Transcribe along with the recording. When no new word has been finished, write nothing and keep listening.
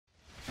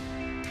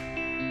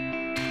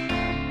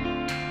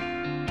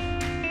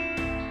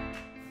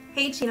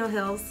Hey Chino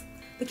Hills!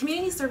 The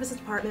Community Services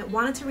Department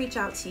wanted to reach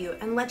out to you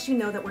and let you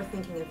know that we're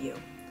thinking of you.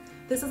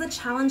 This is a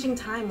challenging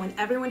time when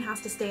everyone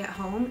has to stay at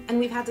home and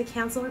we've had to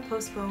cancel or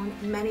postpone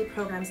many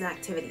programs and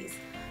activities.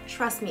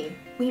 Trust me,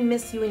 we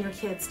miss you and your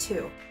kids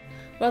too.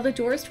 While the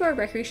doors to our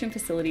recreation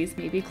facilities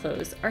may be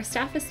closed, our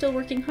staff is still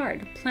working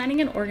hard,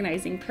 planning and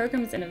organizing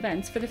programs and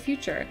events for the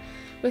future.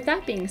 With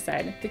that being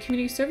said, the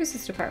Community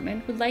Services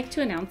Department would like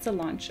to announce the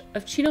launch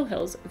of Chino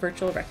Hills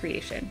Virtual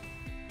Recreation.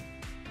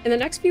 In the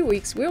next few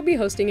weeks, we will be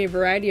hosting a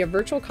variety of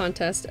virtual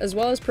contests as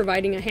well as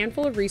providing a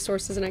handful of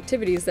resources and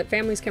activities that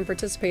families can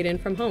participate in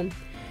from home.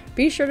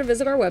 Be sure to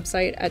visit our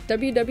website at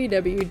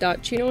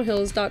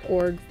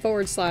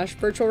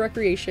www.chinohills.org/virtual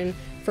recreation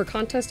for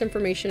contest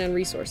information and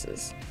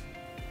resources.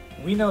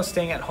 We know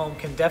staying at home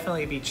can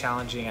definitely be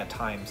challenging at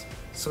times,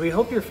 so we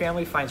hope your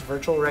family finds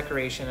virtual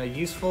recreation a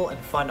useful and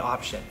fun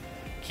option.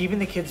 Keeping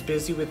the kids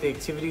busy with the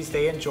activities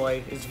they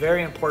enjoy is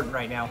very important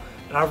right now,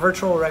 and our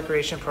virtual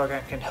recreation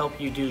program can help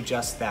you do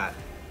just that.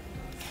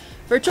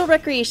 Virtual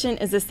recreation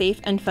is a safe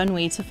and fun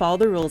way to follow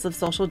the rules of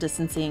social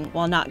distancing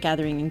while not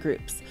gathering in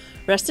groups.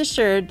 Rest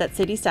assured that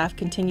city staff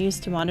continues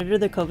to monitor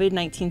the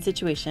COVID-19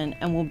 situation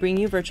and will bring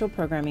you virtual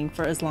programming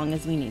for as long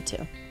as we need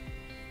to.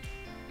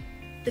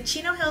 The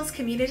Chino Hills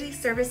Community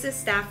Services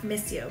staff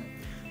miss you.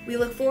 We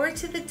look forward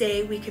to the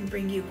day we can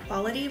bring you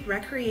quality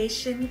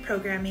recreation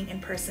programming in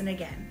person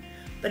again.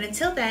 But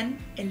until then,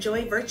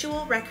 enjoy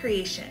virtual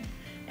recreation.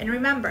 And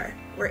remember,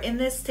 we're in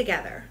this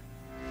together.